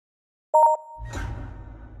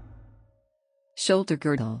Shoulder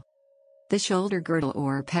girdle. The shoulder girdle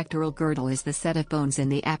or pectoral girdle is the set of bones in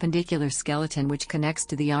the appendicular skeleton which connects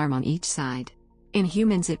to the arm on each side. In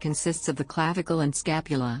humans it consists of the clavicle and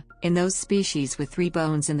scapula. In those species with 3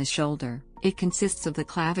 bones in the shoulder, it consists of the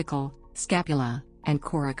clavicle, scapula, and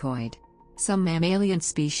coracoid. Some mammalian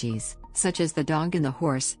species, such as the dog and the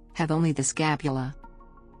horse, have only the scapula.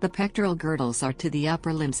 The pectoral girdles are to the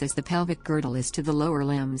upper limbs as the pelvic girdle is to the lower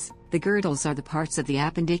limbs. The girdles are the parts of the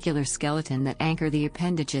appendicular skeleton that anchor the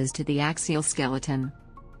appendages to the axial skeleton.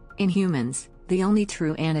 In humans, the only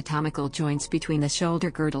true anatomical joints between the shoulder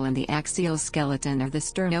girdle and the axial skeleton are the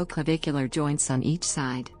sternoclavicular joints on each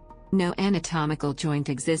side. No anatomical joint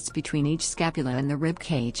exists between each scapula and the rib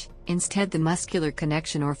cage. Instead, the muscular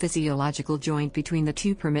connection or physiological joint between the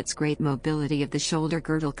two permits great mobility of the shoulder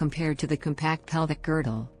girdle compared to the compact pelvic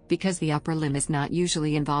girdle. Because the upper limb is not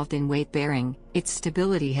usually involved in weight bearing, its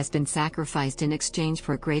stability has been sacrificed in exchange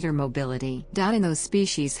for greater mobility. In those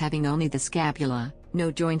species having only the scapula,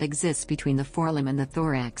 no joint exists between the forelimb and the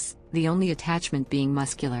thorax, the only attachment being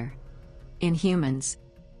muscular. In humans,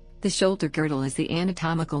 the shoulder girdle is the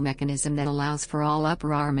anatomical mechanism that allows for all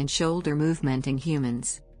upper arm and shoulder movement in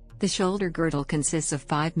humans. The shoulder girdle consists of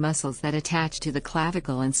 5 muscles that attach to the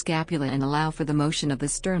clavicle and scapula and allow for the motion of the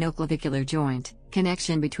sternoclavicular joint,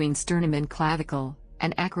 connection between sternum and clavicle,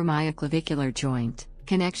 and acromioclavicular joint,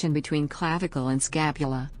 connection between clavicle and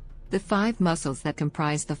scapula. The 5 muscles that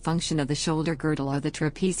comprise the function of the shoulder girdle are the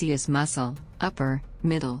trapezius muscle, upper,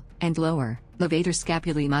 middle, and lower, levator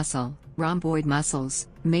scapulae muscle, rhomboid muscles,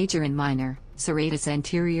 major and minor, serratus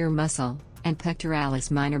anterior muscle, and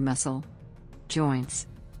pectoralis minor muscle. Joints.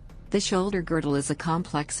 The shoulder girdle is a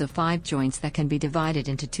complex of 5 joints that can be divided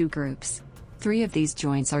into 2 groups. 3 of these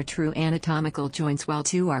joints are true anatomical joints while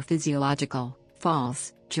 2 are physiological,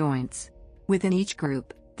 false, joints. Within each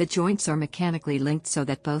group, the joints are mechanically linked so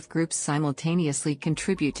that both groups simultaneously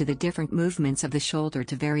contribute to the different movements of the shoulder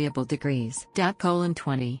to variable degrees.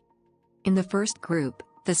 20. In the first group,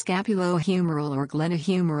 the scapulohumeral or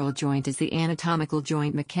glenohumeral joint is the anatomical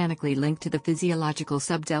joint mechanically linked to the physiological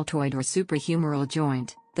subdeltoid or suprahumeral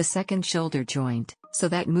joint, the second shoulder joint, so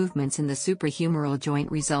that movements in the suprahumeral joint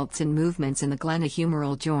results in movements in the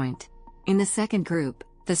glenohumeral joint. In the second group,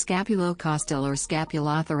 the scapulocostal or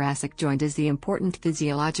scapulothoracic joint is the important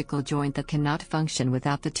physiological joint that cannot function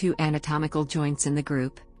without the 2 anatomical joints in the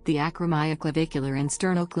group, the acromioclavicular and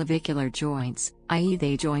sternoclavicular joints, i.e.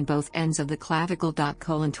 they join both ends of the clavicle.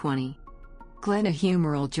 20.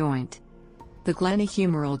 Glenohumeral joint. The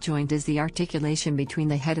glenohumeral joint is the articulation between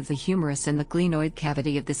the head of the humerus and the glenoid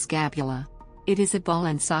cavity of the scapula. It is a ball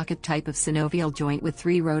and socket type of synovial joint with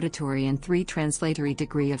 3 rotatory and 3 translatory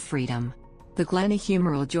degree of freedom. The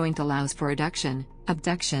glenohumeral joint allows for adduction,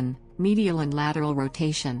 abduction, medial and lateral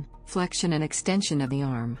rotation, flexion and extension of the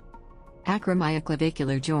arm.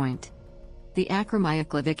 Acromioclavicular joint. The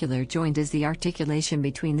acromioclavicular joint is the articulation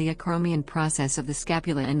between the acromion process of the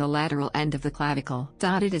scapula and the lateral end of the clavicle.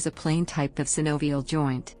 It is a plane type of synovial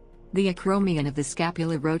joint. The acromion of the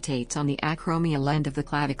scapula rotates on the acromial end of the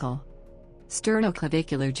clavicle.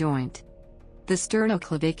 Sternoclavicular joint. The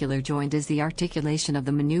sternoclavicular joint is the articulation of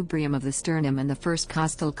the manubrium of the sternum and the first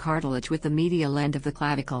costal cartilage with the medial end of the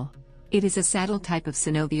clavicle. It is a saddle type of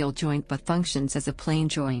synovial joint but functions as a plane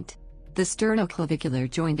joint. The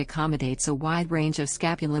sternoclavicular joint accommodates a wide range of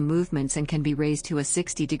scapula movements and can be raised to a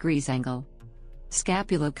 60 degrees angle.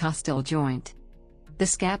 Scapulocostal joint. The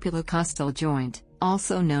scapulocostal joint,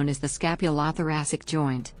 also known as the scapulothoracic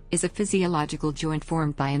joint, is a physiological joint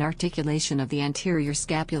formed by an articulation of the anterior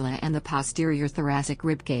scapula and the posterior thoracic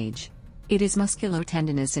rib cage. It is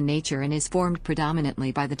musculotendinous in nature and is formed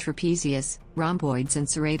predominantly by the trapezius, rhomboids and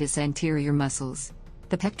serratus anterior muscles.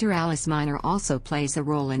 The pectoralis minor also plays a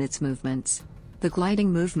role in its movements. The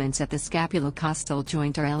gliding movements at the scapulocostal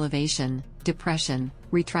joint are elevation, depression,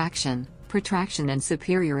 retraction, protraction and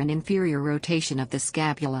superior and inferior rotation of the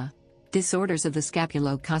scapula. Disorders of the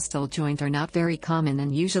scapulocostal joint are not very common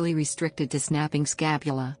and usually restricted to snapping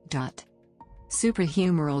scapula.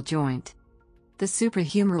 Suprahumeral joint. The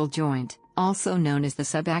suprahumeral joint, also known as the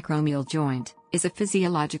subacromial joint, is a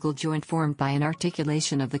physiological joint formed by an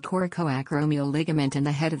articulation of the coracoacromial ligament and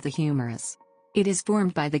the head of the humerus. It is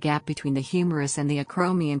formed by the gap between the humerus and the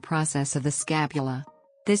acromion process of the scapula.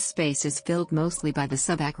 This space is filled mostly by the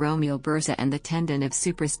subacromial bursa and the tendon of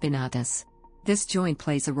supraspinatus. This joint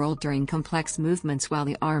plays a role during complex movements while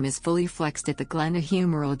the arm is fully flexed at the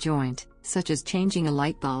glenohumeral joint, such as changing a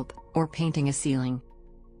light bulb or painting a ceiling.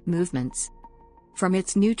 Movements. From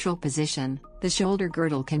its neutral position, the shoulder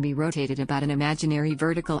girdle can be rotated about an imaginary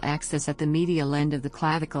vertical axis at the medial end of the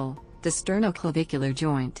clavicle, the sternoclavicular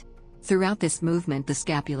joint. Throughout this movement, the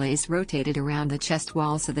scapula is rotated around the chest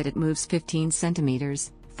wall so that it moves 15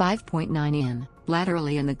 centimeters, 5.9 in,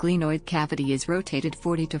 laterally, and the glenoid cavity is rotated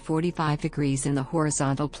 40 to 45 degrees in the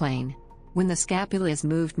horizontal plane. When the scapula is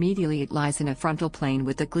moved medially, it lies in a frontal plane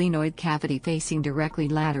with the glenoid cavity facing directly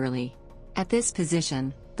laterally. At this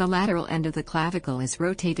position, the lateral end of the clavicle is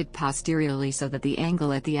rotated posteriorly so that the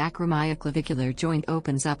angle at the acromyoclavicular joint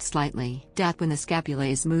opens up slightly. When the scapula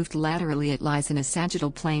is moved laterally, it lies in a sagittal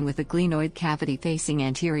plane with the glenoid cavity facing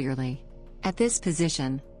anteriorly. At this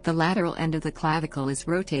position, the lateral end of the clavicle is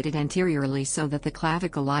rotated anteriorly so that the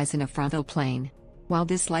clavicle lies in a frontal plane. While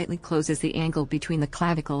this slightly closes the angle between the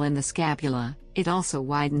clavicle and the scapula, it also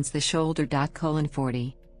widens the shoulder.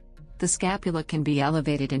 40. The scapula can be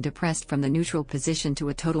elevated and depressed from the neutral position to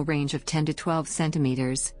a total range of 10 to 12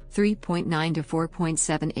 centimeters, 3.9 to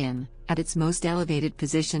 4.7 in. At its most elevated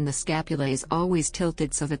position, the scapula is always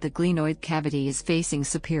tilted so that the glenoid cavity is facing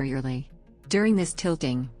superiorly. During this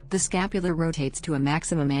tilting, the scapula rotates to a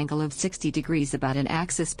maximum angle of 60 degrees about an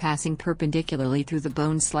axis, passing perpendicularly through the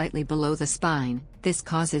bone slightly below the spine. This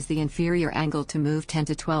causes the inferior angle to move 10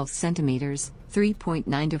 to 12 centimeters,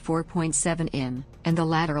 3.9 to 4.7 in, and the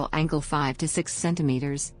lateral angle 5 to 6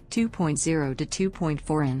 centimeters, 2.0 to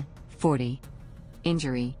 2.4 in. 40.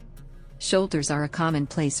 Injury. Shoulders are a common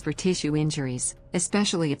place for tissue injuries,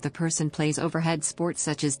 especially if the person plays overhead sports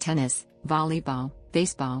such as tennis, volleyball,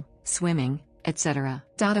 baseball, swimming, etc.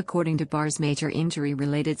 According to Barr's major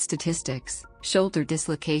injury-related statistics, shoulder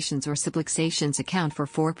dislocations or subluxations account for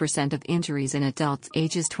 4% of injuries in adults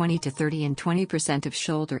ages 20 to 30, and 20% of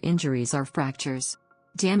shoulder injuries are fractures.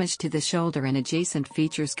 Damage to the shoulder and adjacent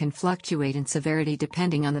features can fluctuate in severity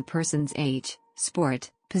depending on the person's age,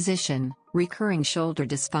 sport, position, recurring shoulder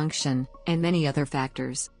dysfunction, and many other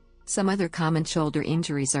factors. Some other common shoulder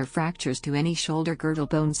injuries are fractures to any shoulder girdle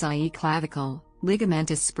bones, i.e. clavicle,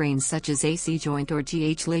 ligamentous sprains such as AC joint or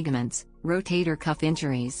GH ligaments, rotator cuff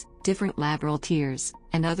injuries, different labral tears,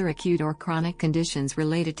 and other acute or chronic conditions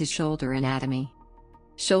related to shoulder anatomy.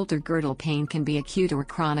 Shoulder girdle pain can be acute or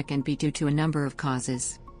chronic and be due to a number of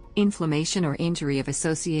causes. Inflammation or injury of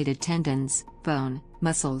associated tendons, bone,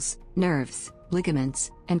 muscles, nerves,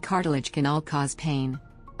 ligaments, and cartilage can all cause pain.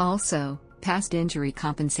 Also, past injury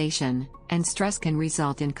compensation and stress can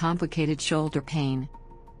result in complicated shoulder pain.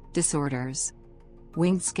 Disorders.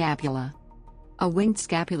 Winged scapula. A winged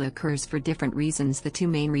scapula occurs for different reasons. The two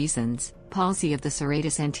main reasons: palsy of the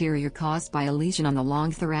serratus anterior caused by a lesion on the long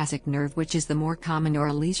thoracic nerve, which is the more common, or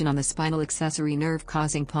a lesion on the spinal accessory nerve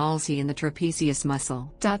causing palsy in the trapezius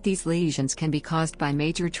muscle. These lesions can be caused by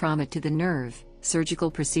major trauma to the nerve, surgical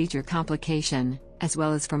procedure complication, as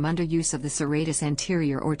well as from underuse of the serratus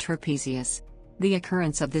anterior or trapezius. The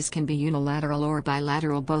occurrence of this can be unilateral or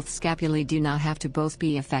bilateral. Both scapulae do not have to both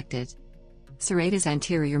be affected. Serratus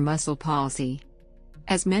anterior muscle palsy.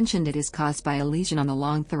 As mentioned, it is caused by a lesion on the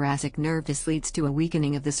long thoracic nerve. This leads to a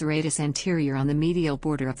weakening of the serratus anterior on the medial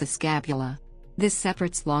border of the scapula. This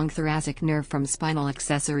separates long thoracic nerve from spinal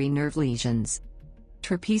accessory nerve lesions.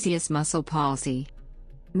 Trapezius muscle palsy.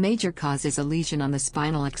 Major cause is a lesion on the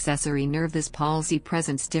spinal accessory nerve. This palsy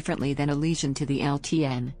presents differently than a lesion to the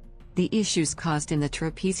LTN. The issues caused in the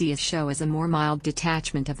trapezius show as a more mild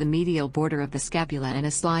detachment of the medial border of the scapula and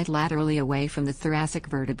a slide laterally away from the thoracic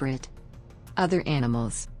vertebrate. Other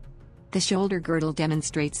animals. The shoulder girdle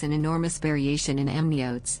demonstrates an enormous variation in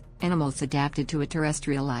amniotes, animals adapted to a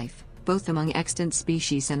terrestrial life, both among extant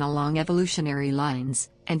species and along evolutionary lines,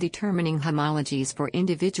 and determining homologies for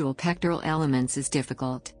individual pectoral elements is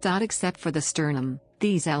difficult. Except for the sternum,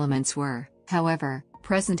 these elements were, however,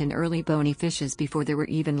 present in early bony fishes before there were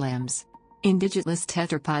even limbs. In digitless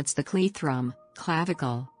tetrapods, the cleithrum,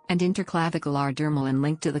 clavicle, and interclavicle are dermal and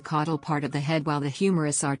linked to the caudal part of the head, while the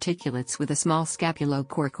humerus articulates with a small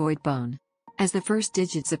scapulocoracoid bone. As the first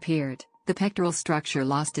digits appeared, the pectoral structure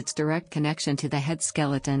lost its direct connection to the head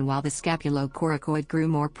skeleton, while the scapulocoracoid grew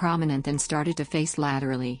more prominent and started to face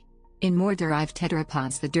laterally. In more derived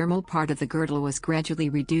tetrapods, the dermal part of the girdle was gradually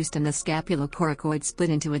reduced and the scapulocoracoid split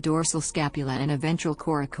into a dorsal scapula and a ventral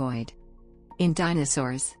coracoid. In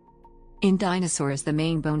dinosaurs, the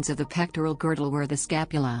main bones of the pectoral girdle were the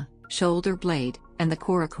scapula, shoulder blade, and the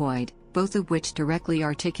coracoid, both of which directly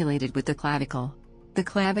articulated with the clavicle. The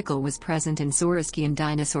clavicle was present in Saurischian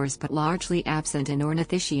dinosaurs but largely absent in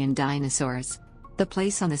Ornithischian dinosaurs. The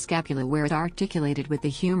place on the scapula where it articulated with the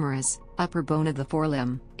humerus, upper bone of the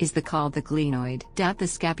forelimb, is called the glenoid. The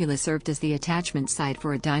scapula served as the attachment site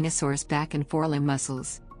for a dinosaur's back and forelimb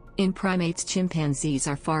muscles. In primates, chimpanzees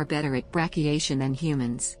are far better at brachiation than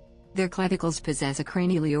humans. Their clavicles possess a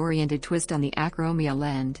cranially oriented twist on the acromial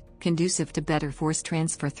end, conducive to better force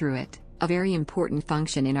transfer through it. a very important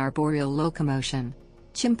function in arboreal locomotion.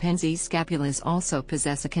 Chimpanzees' scapulas also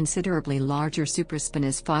possess a considerably larger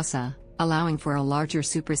supraspinous fossa, allowing for a larger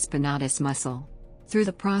supraspinatus muscle. Through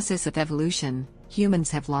the process of evolution,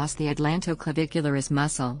 humans have lost the atlantoclavicularis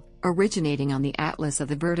muscle, originating on the atlas of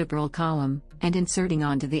the vertebral column, and inserting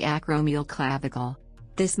onto the acromial clavicle.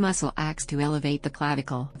 This muscle acts to elevate the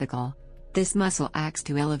clavicle. This muscle acts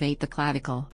to elevate the clavicle,